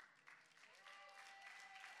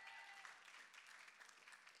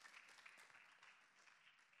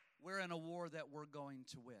 We're in a war that we're going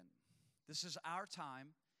to win. This is our time.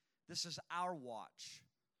 This is our watch.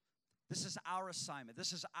 This is our assignment.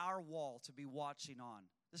 This is our wall to be watching on.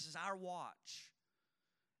 This is our watch.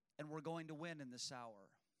 And we're going to win in this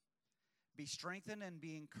hour. Be strengthened and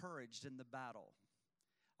be encouraged in the battle.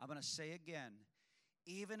 I'm going to say again,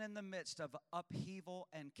 even in the midst of upheaval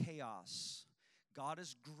and chaos, God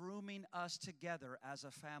is grooming us together as a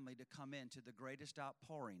family to come into the greatest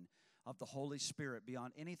outpouring of the Holy Spirit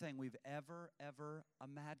beyond anything we've ever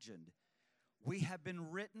imagined. We have been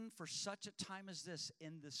written for such a time as this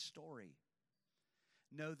in this story.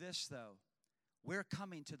 Know this, though. We're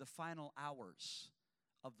coming to the final hours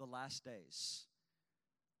of the last days.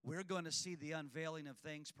 We're going to see the unveiling of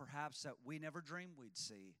things perhaps that we never dreamed we'd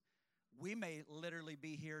see. We may literally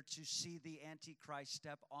be here to see the Antichrist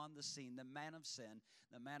step on the scene, the man of sin,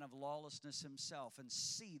 the man of lawlessness himself, and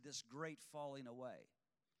see this great falling away.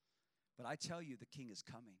 But I tell you, the King is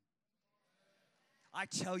coming. I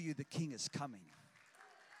tell you, the King is coming.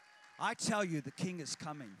 I tell you, the King is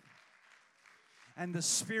coming. And the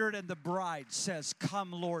Spirit and the bride says,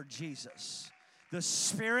 "Come, Lord Jesus." The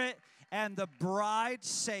Spirit and the bride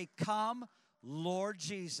say, "Come, Lord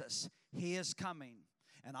Jesus." He is coming.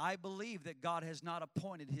 And I believe that God has not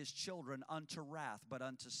appointed his children unto wrath, but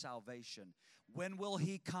unto salvation. When will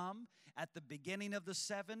he come? At the beginning of the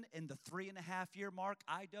 7, in the 3.5-year mark?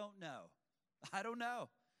 I don't know.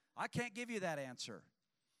 I can't give you that answer.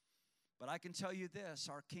 But I can tell you this,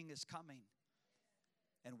 our King is coming.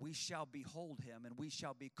 and we shall behold him, and we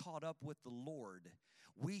shall be caught up with the Lord.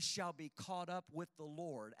 We shall be caught up with the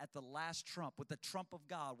Lord at the last trump, with the trump of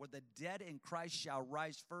God, where the dead in Christ shall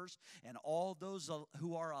rise first, and all those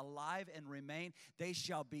who are alive and remain, they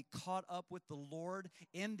shall be caught up with the Lord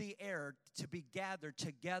in the air to be gathered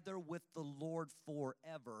together with the Lord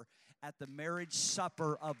forever at the marriage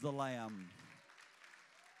supper of the Lamb.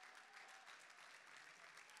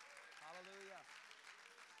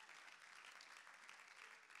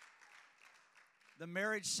 The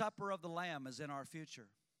marriage supper of the Lamb is in our future.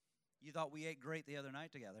 You thought we ate great the other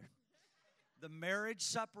night together. The marriage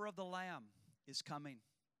supper of the Lamb is coming.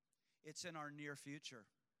 It's in our near future.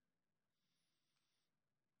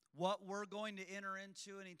 What we're going to enter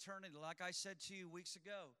into in eternity, like I said to you weeks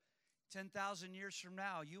ago, 10,000 years from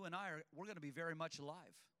now, you and we're going to be very much alive.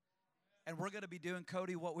 And we're going to be doing,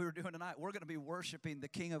 Cody, what we were doing tonight. We're going to be worshiping the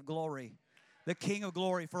King of Glory. The King of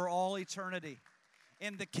Glory for all eternity.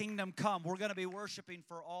 In the kingdom come, we're going to be worshiping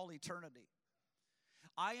for all eternity.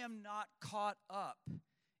 I am not caught up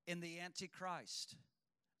in the Antichrist.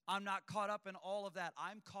 I'm not caught up in all of that.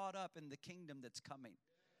 I'm caught up in the kingdom that's coming.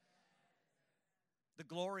 The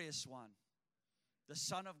glorious one, the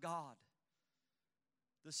Son of God,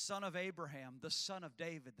 the Son of Abraham, the Son of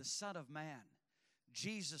David, the Son of Man.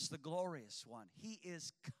 Jesus, the glorious one. He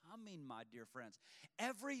is coming, my dear friends.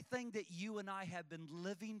 Everything that you and I have been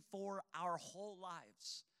living for our whole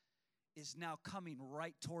lives is now coming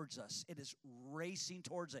right towards us. It is racing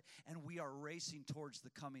towards it, and we are racing towards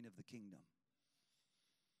the coming of the kingdom.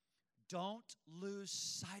 Don't lose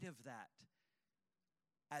sight of that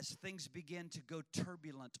as things begin to go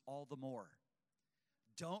turbulent all the more.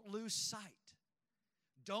 Don't lose sight.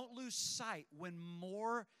 Don't lose sight when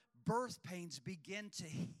more birth pains begin to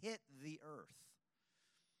hit the earth.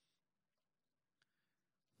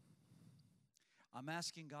 I'm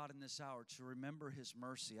asking God in this hour to remember His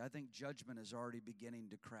mercy. I think judgment is already beginning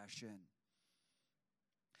to crash in.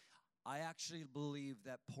 I actually believe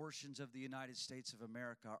that portions of the United States of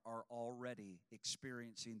America are already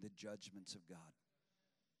experiencing the judgments of God.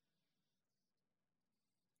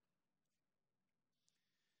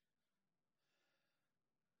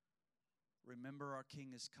 Remember, our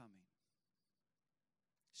King is coming.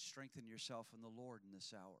 Strengthen yourself in the Lord in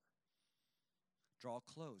this hour. Draw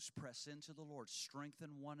close. Press into the Lord.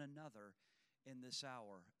 Strengthen one another in this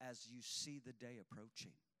hour as you see the day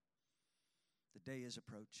approaching. The day is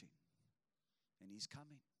approaching, and He's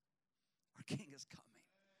coming. Our King is coming.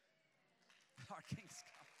 Our King's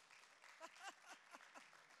coming.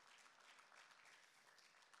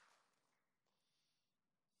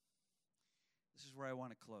 This is where I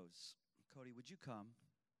want to close. Cody, would you come?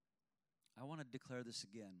 I want to declare this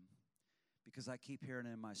again because I keep hearing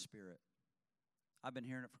it in my spirit. I've been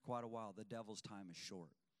hearing it for quite a while. The devil's time is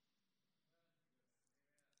short.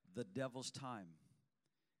 The devil's time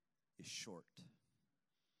is short.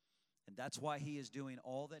 And that's why he is doing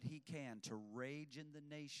all that he can to rage in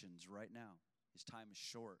the nations right now. His time is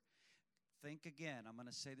short. Think again. I'm going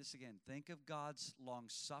to say this again. Think of God's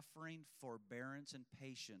long-suffering, forbearance, and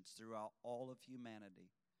patience throughout all of humanity.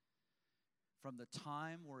 From the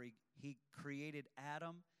time where he created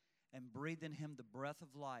Adam and breathed in him the breath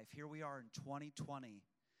of life. Here we are in 2020.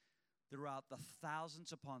 Throughout the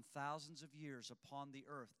thousands upon thousands of years upon the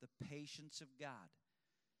earth, the patience of God,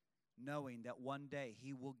 knowing that one day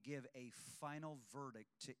He will give a final verdict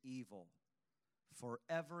to evil.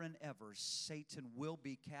 Forever and ever, Satan will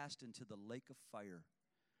be cast into the lake of fire,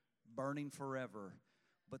 burning forever.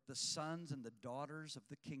 But the sons and the daughters of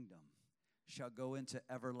the kingdom shall go into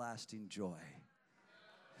everlasting joy.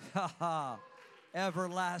 Ha ha!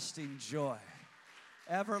 Everlasting joy.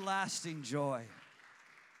 Everlasting joy.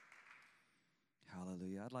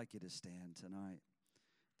 Hallelujah. I'd like you to stand tonight.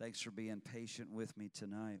 Thanks for being patient with me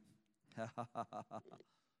tonight.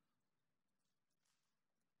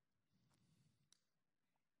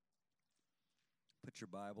 Put your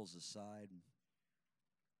Bibles aside.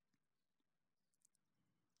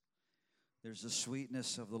 There's the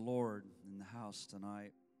sweetness of the Lord in the house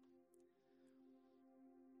tonight.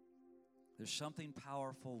 There's something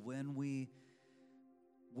powerful when we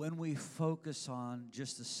focus on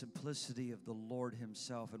just the simplicity of the Lord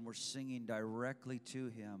Himself and we're singing directly to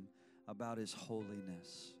Him about His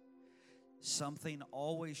holiness. Something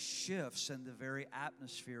always shifts in the very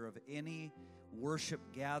atmosphere of any worship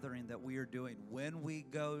gathering that we are doing. When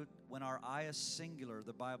our eye is singular,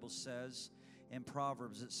 the Bible says in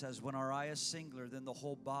Proverbs, it says, when our eye is singular, then the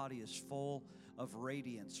whole body is full of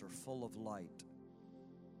radiance or full of light.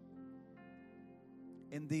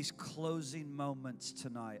 In these closing moments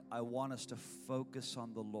tonight, I want us to focus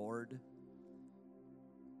on the Lord.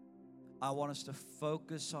 I want us to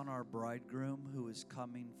focus on our bridegroom who is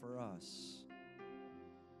coming for us.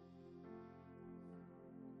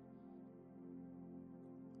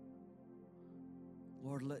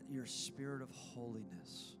 Lord, let your spirit of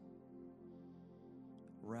holiness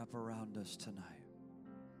wrap around us tonight.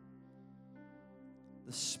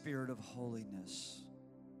 The spirit of holiness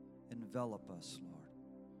envelop us, Lord.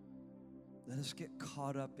 Let us get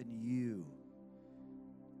caught up in you,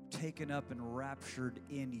 taken up and raptured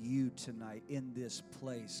in you tonight, in this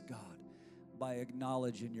place, God, by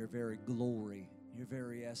acknowledging your very glory, your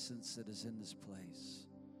very essence that is in this place.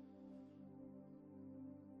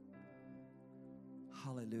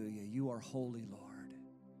 Hallelujah. You are holy, Lord.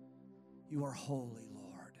 You are holy, Lord.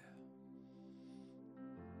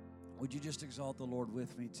 Would you just exalt the Lord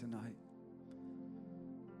with me tonight?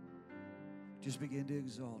 Just begin to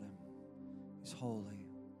exalt him. He's holy.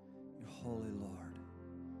 You're holy, Lord.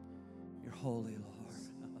 You're holy, Lord.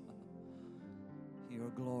 You're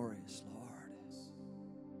glorious, Lord.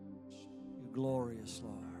 You're glorious,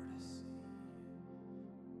 Lord.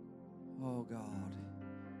 Oh, God.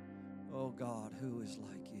 Oh, God, who is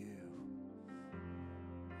like you?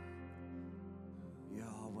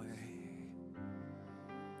 Yahweh.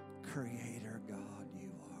 Creator God,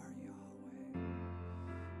 you are Yahweh.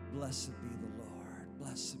 Blessed be the Lord.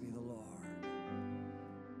 Blessed be the Lord.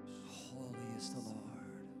 Holy is the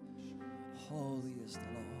Lord. Holy is the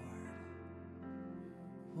Lord.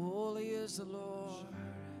 Holy is the Lord.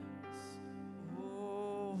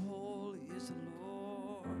 Oh, holy is the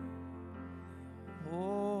Lord.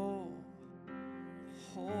 Oh,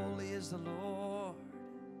 holy is the Lord.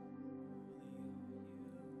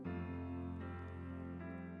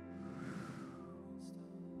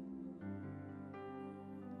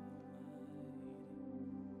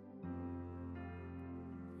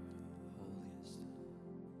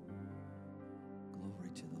 Glory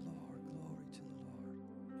to the Lord. Glory to the Lord.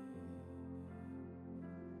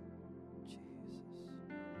 Jesus.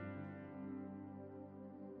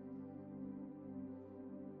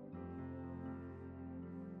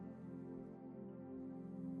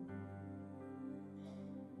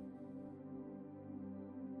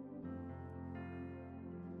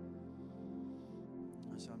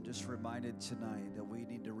 So I'm just reminded tonight that we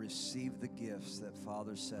need to receive the gifts that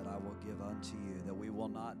Father said, I will give unto you, that we will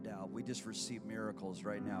not doubt. We just receive miracles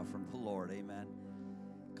right now from the Lord. Amen.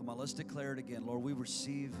 Come on, let's declare it again. Lord, we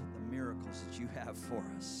receive the miracles that you have for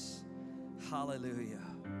us. Hallelujah.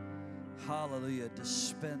 Hallelujah.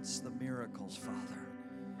 Dispense the miracles, Father.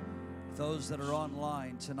 Those that are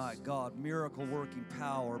online tonight, God, miracle working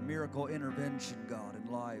power, miracle intervention, God,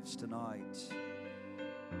 in lives tonight.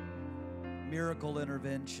 Miracle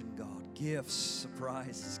intervention, God. Gifts,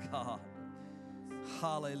 surprises, God.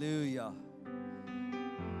 Hallelujah.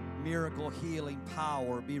 Miracle healing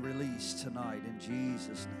power be released tonight in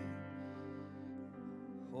Jesus' name.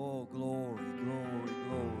 Oh, glory, glory,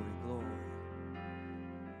 glory, glory.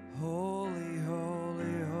 Holy,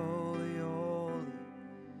 holy, holy, holy,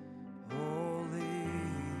 holy,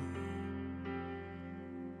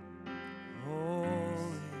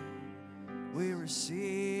 holy. We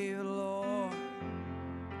receive, Lord.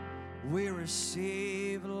 We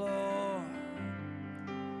receive, Lord.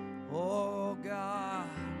 Oh, God.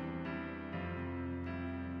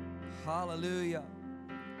 Hallelujah.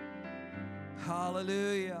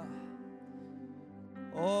 Hallelujah.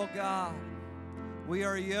 Oh, God. We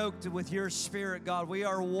are yoked with your spirit, God. We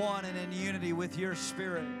are one and in unity with your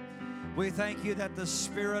spirit. We thank you that the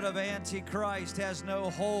spirit of Antichrist has no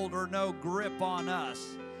hold or no grip on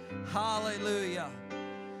us. Hallelujah.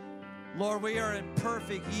 Lord, we are in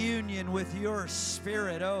perfect union with your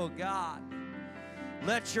spirit, oh God.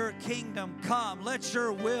 Let your kingdom come. Let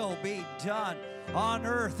your will be done on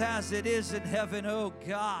earth as it is in heaven, oh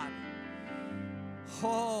God.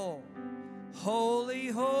 Oh, holy,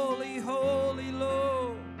 holy, holy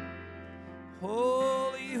Lord.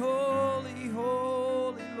 Holy, holy,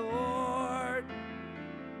 holy Lord.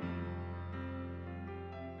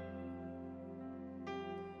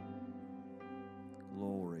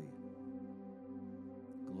 Glory.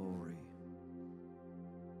 Glory.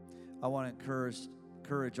 I want to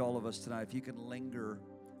encourage all of us tonight. If you can linger,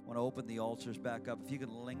 I want to open the altars back up. If you can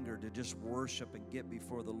linger to just worship and get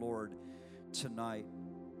before the Lord tonight,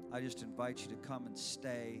 I just invite you to come and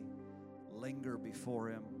stay, linger before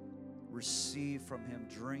Him, receive from Him,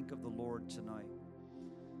 drink of the Lord tonight.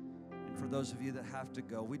 And for those of you that have to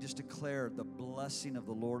go, we just declare the blessing of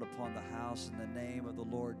the Lord upon the house in the name of the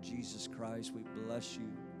Lord Jesus Christ. We bless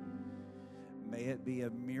you. May it be a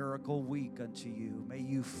miracle week unto you. May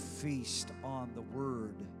you feast on the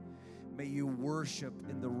Word. May you worship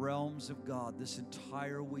in the realms of God this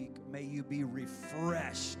entire week. May you be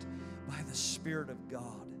refreshed by the Spirit of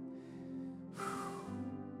God.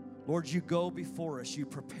 Lord, you go before us. You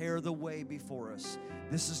prepare the way before us.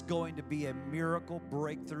 This is going to be a miracle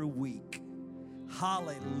breakthrough week.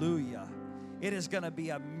 Hallelujah. It is going to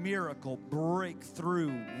be a miracle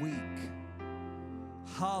breakthrough week.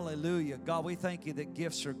 Hallelujah. God, we thank you that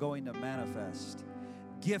gifts are going to manifest.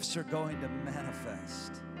 Gifts are going to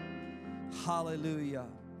manifest. Hallelujah.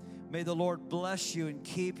 May the Lord bless you and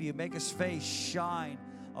keep you. Make his face shine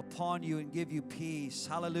upon you and give you peace.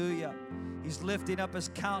 Hallelujah. He's lifting up his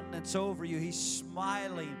countenance over you. He's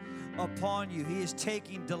smiling upon you. He is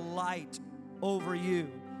taking delight over you.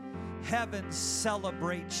 Heaven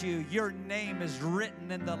celebrates you. Your name is written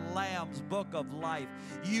in the Lamb's book of life.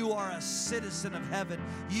 You are a citizen of heaven.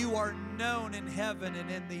 You are known in heaven and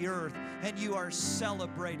in the earth, and you are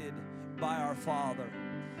celebrated by our Father.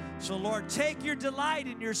 So, Lord, take your delight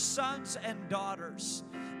in your sons and daughters.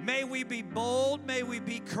 May we be bold. May we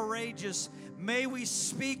be courageous. May we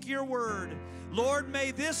speak your word. Lord,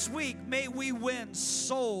 may this week, may we win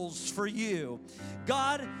souls for you.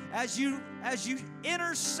 God, as you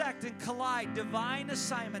intersect and collide divine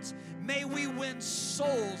assignments, may we win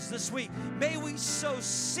souls this week. May we sow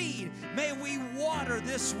seed. May we water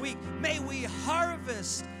this week. May we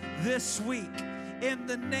harvest this week in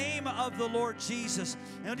the name of the Lord Jesus.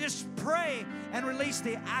 And just pray and release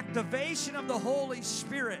the activation of the Holy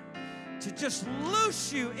Spirit to just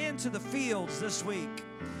loose you into the fields this week.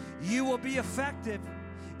 You will be effective.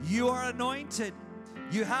 You are anointed.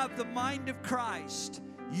 You have the mind of Christ.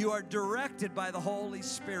 You are directed by the Holy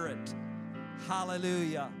Spirit.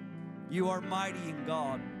 Hallelujah. You are mighty in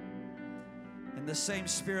God. And the same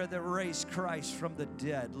Spirit that raised Christ from the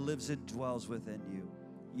dead lives and dwells within you.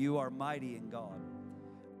 You are mighty in God.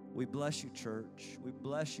 We bless you, church. We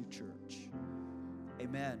bless you, church.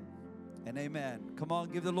 Amen and amen. Come on,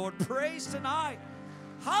 give the Lord praise tonight.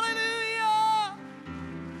 Hallelujah.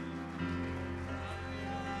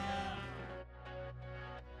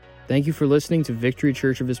 Thank you for listening to Victory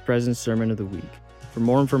Church of His Presence Sermon of the Week. For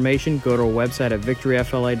more information, go to our website at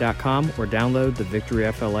victoryfla.com or download the Victory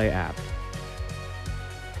FLA app.